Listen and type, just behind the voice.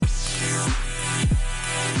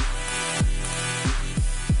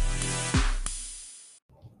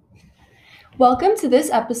Welcome to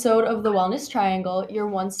this episode of the Wellness Triangle, your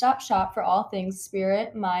one-stop shop for all things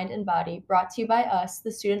spirit, mind, and body, brought to you by us,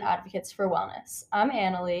 the Student Advocates for Wellness. I'm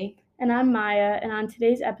Annalee. And I'm Myah, and on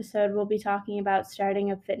today's episode, we'll be talking about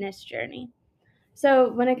starting a fitness journey.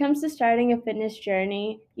 So, when it comes to starting a fitness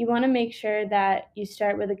journey, you want to make sure that you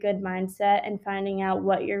start with a good mindset and finding out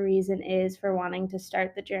what your reason is for wanting to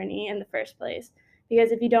start the journey in the first place.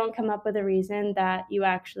 Because if you don't come up with a reason that you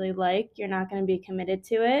actually like, you're not going to be committed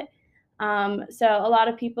to it. So, a lot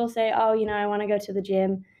of people say, oh, I want to go to the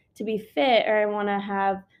gym to be fit, or I want to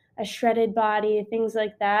have a shredded body, things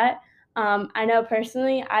like that. I know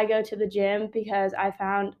personally, I go to the gym because I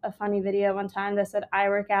found a funny video one time that said I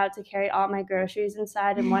work out to carry all my groceries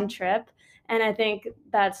inside in one trip. And I think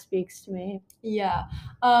that speaks to me. Yeah.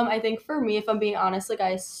 I think for me, if I'm being honest,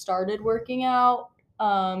 I started working out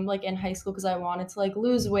in high school because I wanted to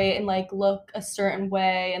lose weight and look a certain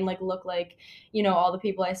way and look like, all the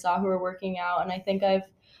people I saw who were working out. And I think I've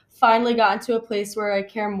finally gotten to a place where I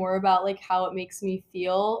care more about how it makes me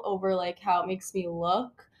feel over how it makes me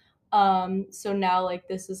look. So now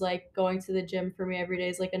this is going to the gym for me every day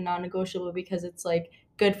is a non-negotiable because it's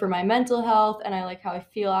good for my mental health and I like how I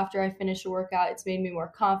feel after I finish a workout. It's made me more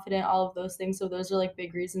confident, all of those things. So those are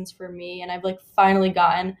big reasons for me. And I've finally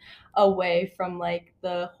gotten away from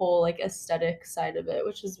the whole aesthetic side of it,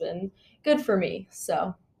 which has been good for me.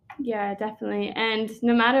 So yeah, definitely. And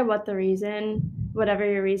no matter what the reason, whatever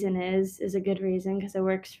your reason is a good reason because it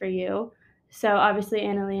works for you. So obviously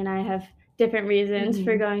Annalee and I have different reasons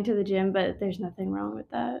for going to the gym, but there's nothing wrong with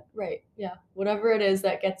that. Right. Yeah. Whatever it is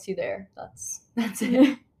that gets you there, that's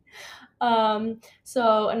it.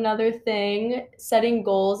 So another thing, setting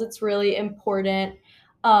goals, it's really important.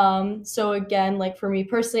 So again, for me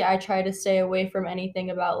personally, I try to stay away from anything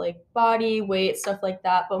about body, weight, stuff like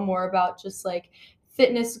that, but more about just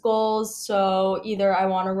fitness goals. So either I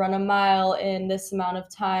want to run a mile in this amount of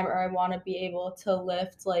time or I want to be able to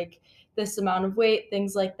lift this amount of weight,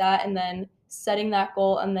 things like that. And then setting that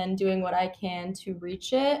goal and then doing what I can to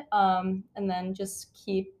reach it. And then just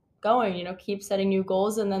keep going, keep setting new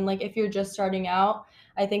goals. And then if you're just starting out,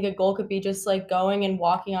 I think a goal could be just going and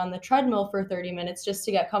walking on the treadmill for 30 minutes just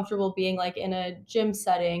to get comfortable being in a gym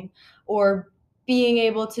setting, or being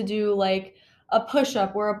able to do a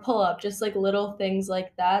push-up or a pull-up, just little things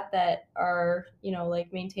like that that are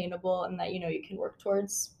maintainable and that you can work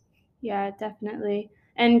towards. Yeah, definitely.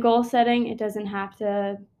 And goal setting, it doesn't have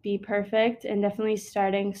to be perfect, and definitely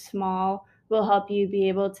starting small will help you be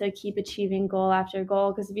able to keep achieving goal after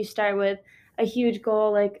goal. Because if you start with a huge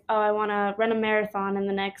goal, like, oh, I want to run a marathon in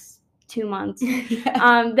the next 2 months,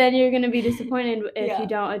 then you're going to be disappointed if you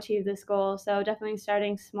don't achieve this goal. So definitely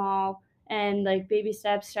starting small and baby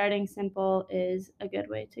steps, starting simple is a good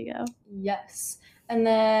way to go. Yes. And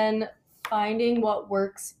then finding what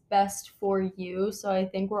works best for you. So I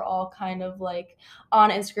think we're all kind of on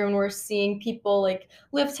Instagram and we're seeing people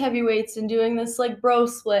lift heavy weights and doing this bro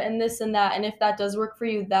split and this and that. And if that does work for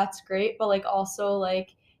you, that's great. But also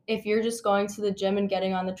if you're just going to the gym and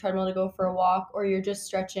getting on the treadmill to go for a walk, or you're just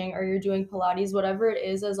stretching, or you're doing Pilates, whatever it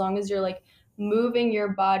is, as long as you're moving your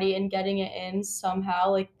body and getting it in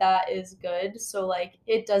somehow, that is good. So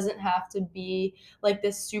it doesn't have to be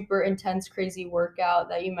this super intense crazy workout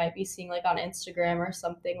that you might be seeing on Instagram or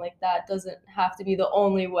something like that. Doesn't have to be the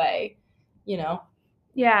only way,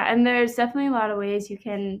 Yeah, and there's definitely a lot of ways you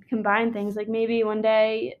can combine things. Maybe one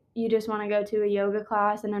day you just want to go to a yoga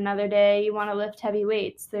class and another day you want to lift heavy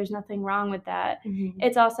weights. There's nothing wrong with that.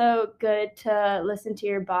 It's also good to listen to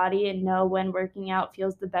your body and know when working out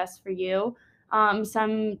feels the best for you.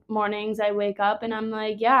 Some mornings I wake up and I'm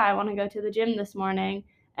like, yeah, I want to go to the gym this morning.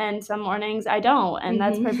 And some mornings I don't, and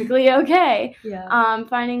that's perfectly okay. Yeah.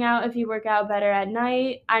 Finding out if you work out better at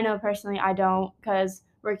night. I know personally I don't, because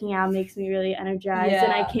working out makes me really energized,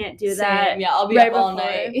 and I can't do that. Yeah, I'll be right up all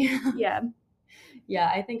before. night. Yeah. Yeah,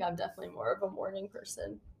 I think I'm definitely more of a morning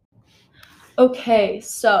person. Okay,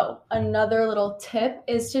 so another little tip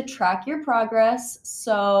is to track your progress.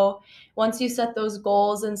 So once you set those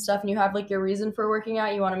goals and stuff and you have your reason for working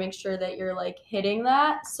out, you want to make sure that you're hitting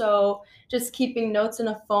that. So just keeping notes in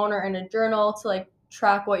a phone or in a journal to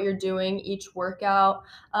track what you're doing each workout,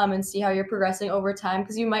 and see how you're progressing over time,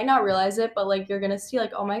 because you might not realize it, but you're gonna see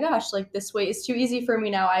oh my gosh, this weight is too easy for me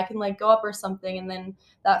now, I can go up or something, and then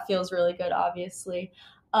that feels really good, obviously.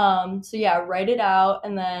 So yeah, write it out,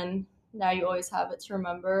 and then now you always have it to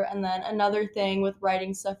remember. And then another thing with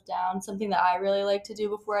writing stuff down, something that I really like to do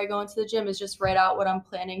before I go into the gym, is just write out what I'm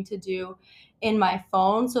planning to do in my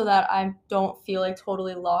phone so that I don't feel like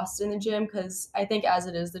totally lost in the gym, because I think as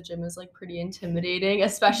it is, the gym is like pretty intimidating,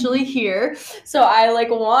 especially here. So I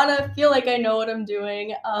like want to feel like I know what I'm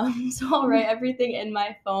doing. So I'll write everything in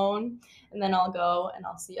my phone, and then I'll go and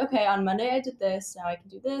I'll see, okay, on Monday I did this, now I can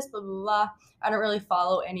do this, blah, blah, blah. I don't really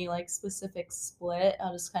follow any like specific split.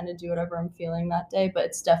 I'll just kind of do whatever I'm feeling that day, but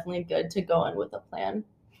it's definitely good to go in with a plan.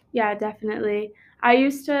 Yeah, definitely. I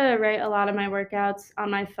used to write a lot of my workouts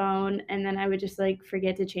on my phone, and then I would just, like,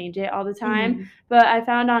 forget to change it all the time, Mm-hmm. but I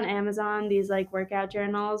found on Amazon these, like, workout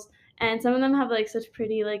journals, and some of them have, like, such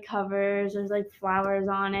pretty, like, covers, there's, like, flowers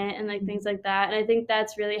on it and, like, things like that, and I think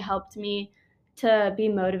that's really helped me to be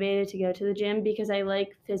motivated to go to the gym because I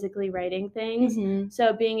like physically writing things. Mm-hmm.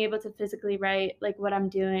 So being able to physically write, like, what I'm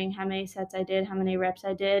doing, how many sets I did, how many reps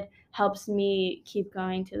I did, helps me keep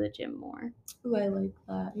going to the gym more. Ooh, I like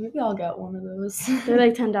that. Maybe I'll get one of those. They're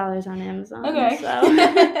like $10 on Amazon, so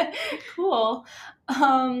Okay. Cool.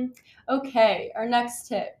 Okay, our next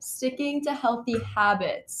tip, sticking to healthy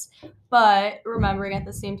habits, but remembering at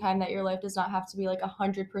the same time that your life does not have to be like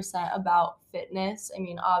 100% about fitness. I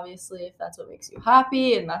mean, obviously, if that's what makes you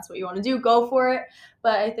happy and that's what you want to do, go for it.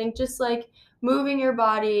 But I think just like moving your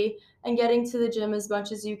body and getting to the gym as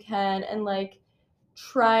much as you can, and like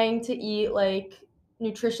trying to eat like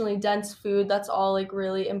nutritionally dense food, that's all like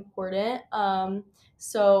really important.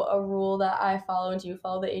 So a rule that I follow, and do you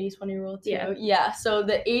follow the 80-20 rule too? Yeah. So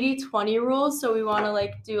the 80-20 rule, so we want to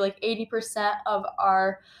like do like 80% of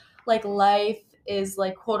our like life is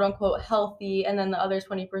like quote unquote healthy, and then the other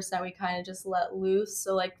 20% we kind of just let loose.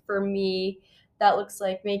 So like for me, that looks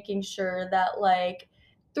like making sure that like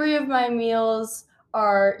 3 of my meals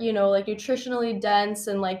are, you know, like nutritionally dense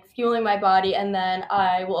and like fueling my body, and then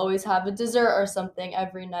I will always have a dessert or something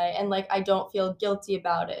every night, and like I don't feel guilty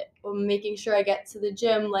about it. Making sure I get to the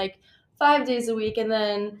gym like 5 days a week, and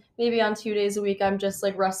then maybe on 2 days a week I'm just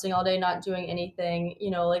like resting all day, not doing anything, you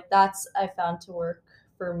know, like that's I found to work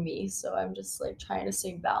for me. So I'm just like trying to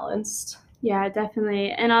stay balanced. Yeah,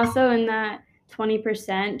 definitely. And also in that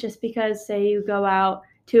 20%, just because say you go out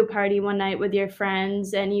to a party one night with your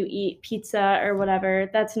friends and you eat pizza or whatever,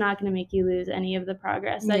 that's not going to make you lose any of the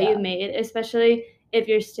progress that Yeah. you've made, especially if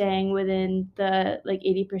you're staying within the like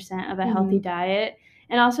 80% of a healthy Mm-hmm. diet.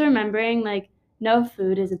 And also remembering like no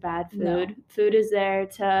food is a bad No. food. Food is there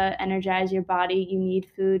to energize your body. You need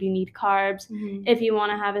food, you need carbs. Mm-hmm. If you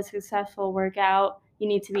want to have a successful workout, you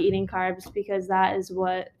need to be eating carbs because that is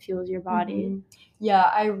what fuels your body. Mm-hmm. Yeah,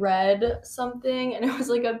 I read something and it was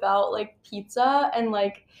like about like pizza, and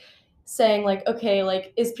like saying like, okay,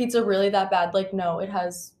 like is pizza really that bad? Like no, it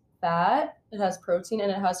has fat, it has protein,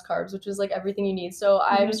 and it has carbs, which is like everything you need. So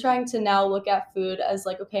I'm Mhm. just trying to now look at food as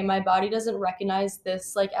like, okay, my body doesn't recognize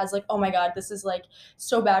this like as like, oh my god, this is like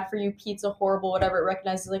so bad for you, pizza horrible, whatever. It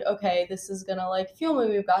recognizes like, okay, this is gonna like fuel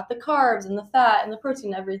me. We've got the carbs and the fat and the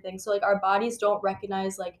protein and everything. So like our bodies don't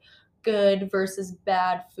recognize like good versus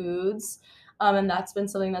bad foods. And that's been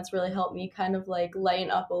something that's really helped me kind of like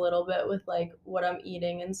lighten up a little bit with like what I'm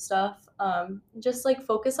eating and stuff. Just like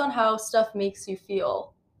focus on how stuff makes you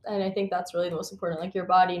feel. And I think that's really the most important. Like your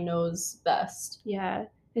body knows best. Yeah,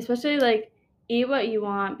 especially like eat what you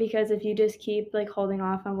want because if you just keep like holding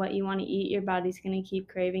off on what you want to eat, your body's going to keep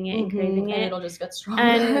craving it and craving And it. it'll just get And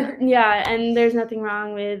stronger. yeah, and there's nothing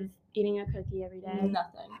wrong with eating a cookie every day.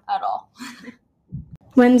 Nothing at all.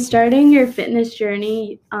 When starting your fitness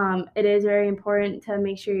journey, it is very important to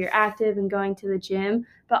make sure you're active and going to the gym.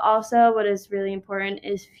 But also, what is really important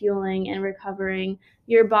is fueling and recovering.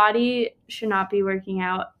 Your body should not be working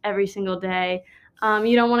out every single day.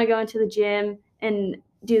 You don't want to go into the gym and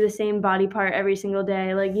do the same body part every single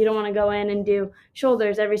day. Like, you don't want to go in and do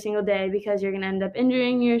shoulders every single day because you're going to end up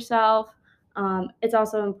injuring yourself. It's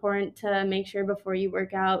also important to make sure before you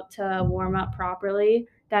work out to warm up properly.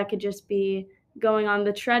 That could just be going on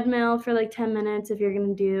the treadmill for like 10 minutes if you're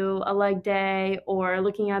going to do a leg day, or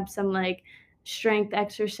looking up some like strength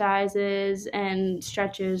exercises and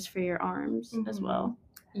stretches for your arms as well.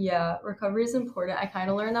 Yeah, recovery is important. I kind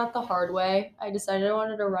of learned that the hard way. I decided I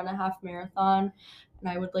wanted to run a half marathon, and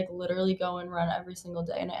I would like literally go and run every single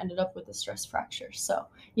day, and I ended up with a stress fracture. So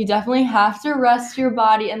you definitely have to rest your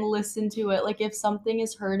body and listen to it. Like if something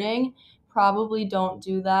is hurting, probably don't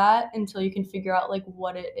do that until you can figure out like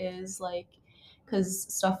what it is, like because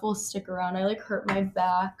stuff will stick around. I like hurt my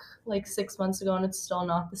back like 6 months ago and it's still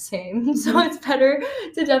not the same. So it's better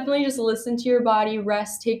to definitely just listen to your body,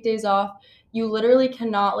 rest, take days off. You literally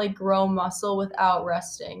cannot like grow muscle without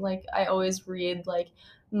resting. Like I always read like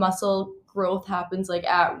muscle growth happens like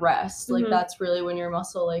at rest. Like that's really when your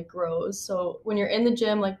muscle like grows. So when you're in the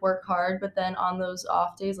gym, like work hard, but then on those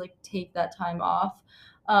off days, like take that time off.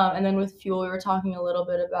 And then with fuel, we were talking a little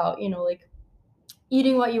bit about, like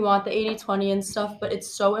eating what you want, the 80-20 and stuff, but it's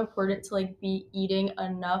so important to like be eating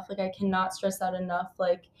enough. Like I cannot stress that enough.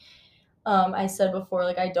 Like I said before,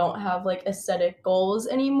 like I don't have like aesthetic goals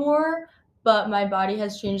anymore, but my body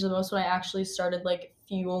has changed the most when I actually started like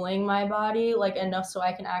fueling my body like enough so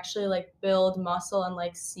I can actually like build muscle and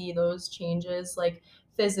like see those changes like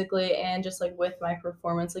physically and just like with my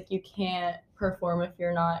performance. Like you can't perform if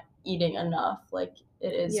you're not eating enough. Like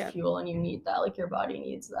it is Yeah. fuel and you need that. Like your body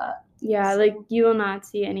needs that. Yeah, So, like you will not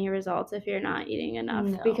see any results if you're not eating enough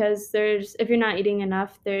no. because if you're not eating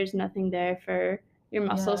enough, there's nothing there for your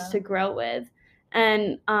muscles to Yeah. grow with.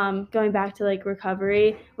 And going back to like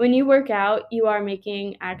recovery, when you work out, you are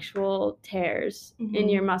making actual tears in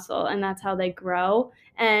your muscle, and that's how they grow.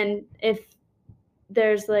 And if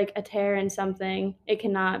there's like a tear in something, it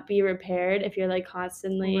cannot be repaired if you're like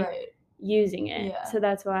constantly Right. using it. Yeah. So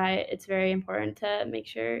that's why it's very important to make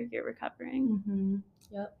sure you're recovering.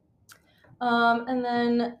 Yep. And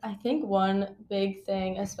then I think one big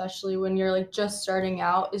thing, especially when you're like just starting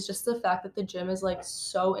out, is just the fact that the gym is like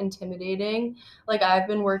so intimidating. Like I've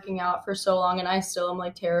been working out for so long and I still am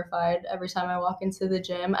like terrified every time I walk into the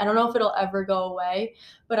gym. I don't know if it'll ever go away,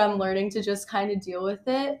 but I'm learning to just kind of deal with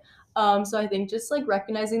it. So I think just like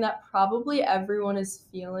recognizing that probably everyone is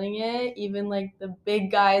feeling it, even like the big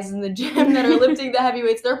guys in the gym that are lifting the heavy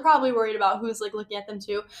weights, they're probably worried about who's like looking at them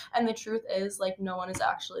too. And the truth is, like, no one is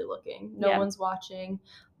actually looking. No one's watching.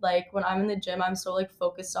 Like, when I'm in the gym, I'm so, like,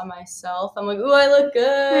 focused on myself. I'm like, ooh, I look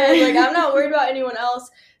good. Like, I'm not worried about anyone else.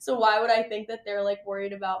 So why would I think that they're, like,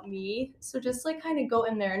 worried about me? So just, like, kind of go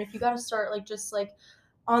in there. And if you got to start, like, just, like,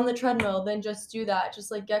 on the treadmill, then just do that.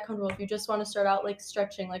 Just, like, get comfortable. If you just want to start out, like,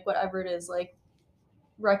 stretching, like, whatever it is, like,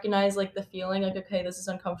 recognize like the feeling like okay this is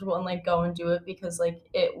uncomfortable and like go and do it because like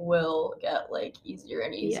it will get like easier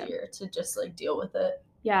and easier to just like deal with it.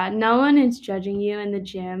 Yeah, no one is judging you in the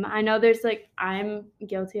gym. I know there's like I'm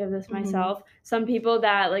guilty of this myself. Some people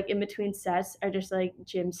that like in between sets are just like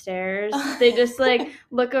gym stares. They just like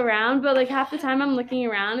look around, but like half the time I'm looking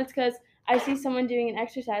around it's because I see someone doing an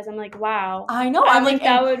exercise. I'm like, wow. I know. I'm like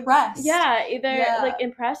impressed. Either like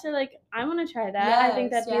impressed or like I want to try that. Yes, I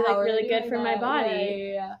think that'd be like really good for my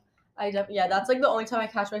body. Yeah, that's like the only time I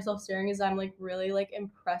catch myself staring is I'm like really like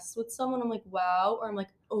impressed with someone. I'm like wow, or I'm like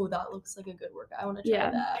oh that looks like a good workout. I want to try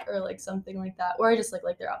that or like something like that, or I just like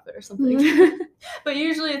their outfit or something. But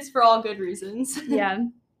usually it's for all good reasons. Yeah.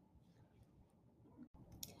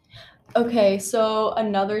 Okay, so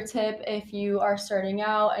another tip if you are starting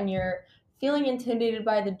out and you're feeling intimidated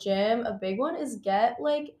by the gym, a big one is get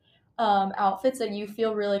like outfits that you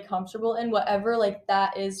feel really comfortable in, whatever like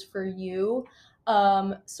that is for you.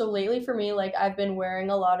 So lately for me, like I've been wearing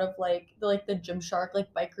a lot of like the Gymshark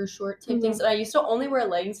like biker short type things. And I used to only wear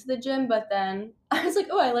leggings to the gym, but then I was like,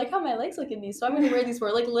 oh, I like how my legs look in these, so I'm gonna wear these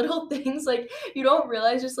for like little things like you don't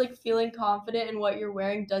realize just like feeling confident in what you're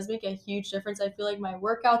wearing does make a huge difference. I feel like my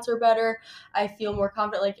workouts are better. I feel more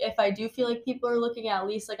confident. Like if I do feel like people are looking, at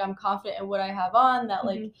least like I'm confident in what I have on, that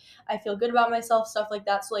like I feel good about myself, stuff like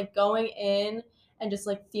that. So like going in and just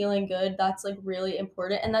like feeling good, that's like really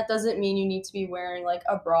important. And that doesn't mean you need to be wearing like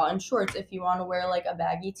a bra and shorts. If you want to wear like a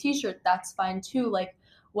baggy t-shirt, that's fine too. Like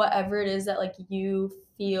whatever it is that like you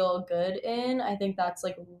feel good in, I think that's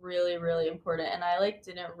like really really important. And I like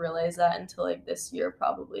didn't realize that until like this year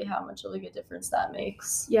probably how much of like a difference that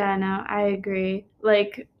makes. Yeah, no, I agree.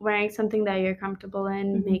 Like wearing something that you're comfortable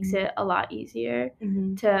in makes it a lot easier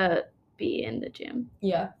to be in the gym.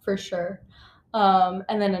 Yeah, for sure.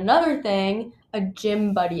 And then another thing, a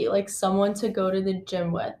gym buddy, like someone to go to the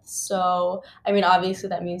gym with. So, I mean, obviously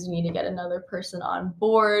that means you need to get another person on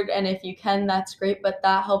board. And if you can, that's great. But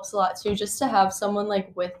that helps a lot too, just to have someone like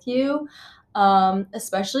with you.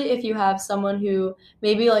 Especially if you have someone who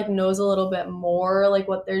maybe like knows a little bit more like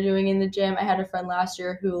what they're doing in the gym. I had a friend last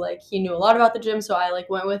year who like he knew a lot about the gym, so I like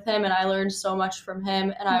went with him and I learned so much from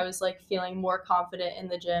him and I was like feeling more confident in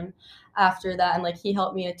the gym after that, and like he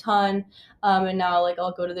helped me a ton. And now like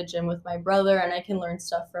I'll go to the gym with my brother and I can learn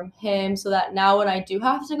stuff from him, so that now when I do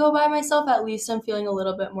have to go by myself, at least I'm feeling a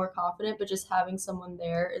little bit more confident. But just having someone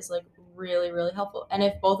there is like really really helpful. And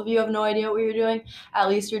if both of you have no idea what you're doing, at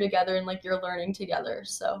least you're together and like you're learning together.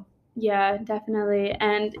 So yeah, definitely.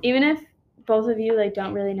 And even if both of you like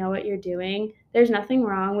don't really know what you're doing, there's nothing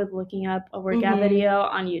wrong with looking up a workout video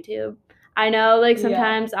on YouTube. I know like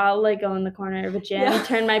sometimes I'll like go in the corner of a gym,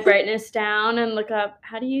 turn my brightness down and look up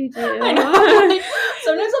how do you do. I know. Like,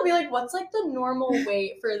 sometimes I'll be like, what's like the normal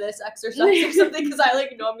weight for this exercise or something, because I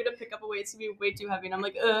like know I'm gonna pick up a weight, it's gonna be way too heavy and I'm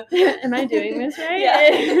like, am I doing this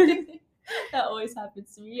right? That always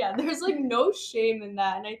happens to me. Yeah, there's like no shame in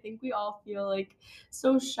that. And I think we all feel like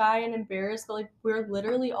so shy and embarrassed, but like we're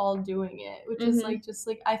literally all doing it, which is Mhm. like just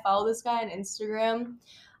like I follow this guy on Instagram.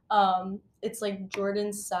 It's like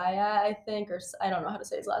Jordan Saya, I think, or I don't know how to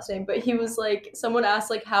say his last name, but he was like, someone asked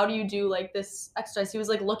like, how do you do like this exercise? He was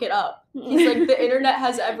like, look it up. He's like, the internet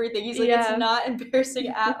has everything. He's like, it's Yeah. not embarrassing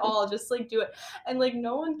at all. Just like do it. And like,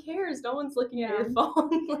 no one cares. No one's looking at Yeah. your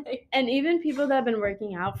phone. Like, And even people that have been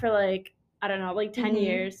working out for, like, I don't know, like 10 mhm.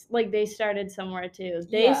 years, like, they started somewhere too.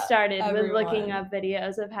 They Yeah, started with looking everyone. up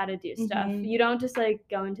videos of how to do stuff. Mhm. You don't just, like,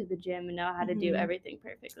 go into the gym and know how to do Mhm. everything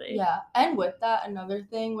perfectly. Yeah, and with that, another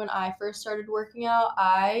thing, when I first started working out,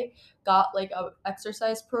 I got like a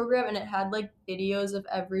exercise program and it had like videos of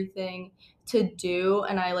everything to do,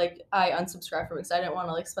 and I unsubscribed from it because I didn't want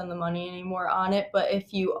to like spend the money anymore on it. But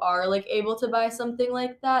if you are like able to buy something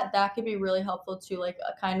like that, that could be really helpful too, like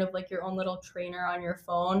a kind of like your own little trainer on your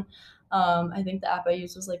phone. I think the app I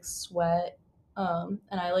used was like Sweat. And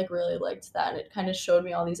I like really liked that, and it kind of showed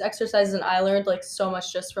me all these exercises, and I learned like so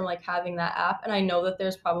much just from like having that app. And I know that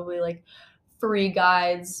there's probably like free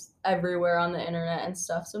guides everywhere on the internet and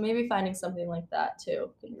stuff, so maybe finding something like that too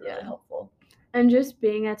could be really Yeah. helpful. And just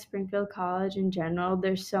being at Springfield College in general,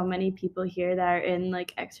 there's so many people here that are in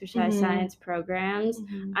like exercise Mm-hmm. science programs.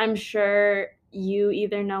 Mm-hmm. I'm sure you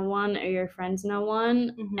either know one or your friends know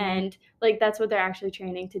one. Mm-hmm. And like that's what they're actually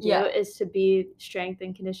training to do Yeah. is to be strength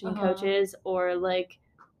and conditioning Uh-huh. coaches or like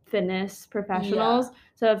fitness Yeah. professionals.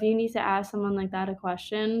 So if you need to ask someone like that a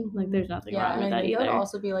question, like Mm-hmm. there's nothing Yeah, wrong and with I that think it would either.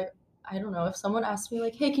 also be like, I don't know, if someone asked me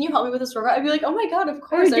like, hey, can you help me with this workout, I'd be like, oh my god, of Oh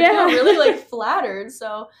course. I feel yeah. really like flattered,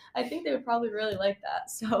 so I think they would probably really like that.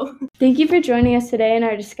 So Thank you for joining us today in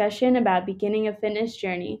our discussion about beginning a fitness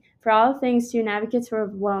journey. For all things Student Advocates for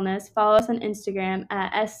Wellness, follow us on Instagram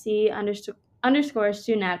at SC_underscore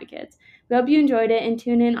Student Advocates. We hope you enjoyed it and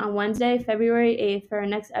tune in on Wednesday, February 8th for our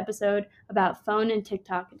next episode about phone and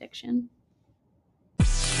TikTok addiction.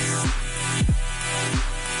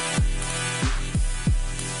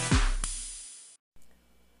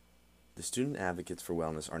 The Student Advocates for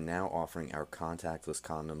Wellness are now offering our contactless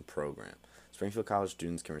condom program. Springfield College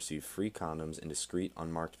students can receive free condoms in discreet,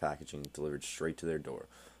 unmarked packaging delivered straight to their door.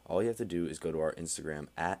 All you have to do is go to our Instagram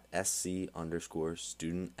at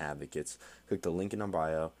SC_Student Advocates, click the link in our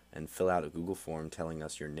bio, and fill out a Google form telling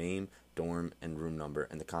us your name, dorm, and room number,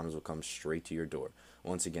 and the condoms will come straight to your door.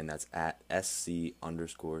 Once again, that's at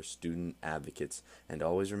SC_Student Advocates. And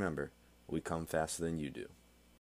always remember, we come faster than you do.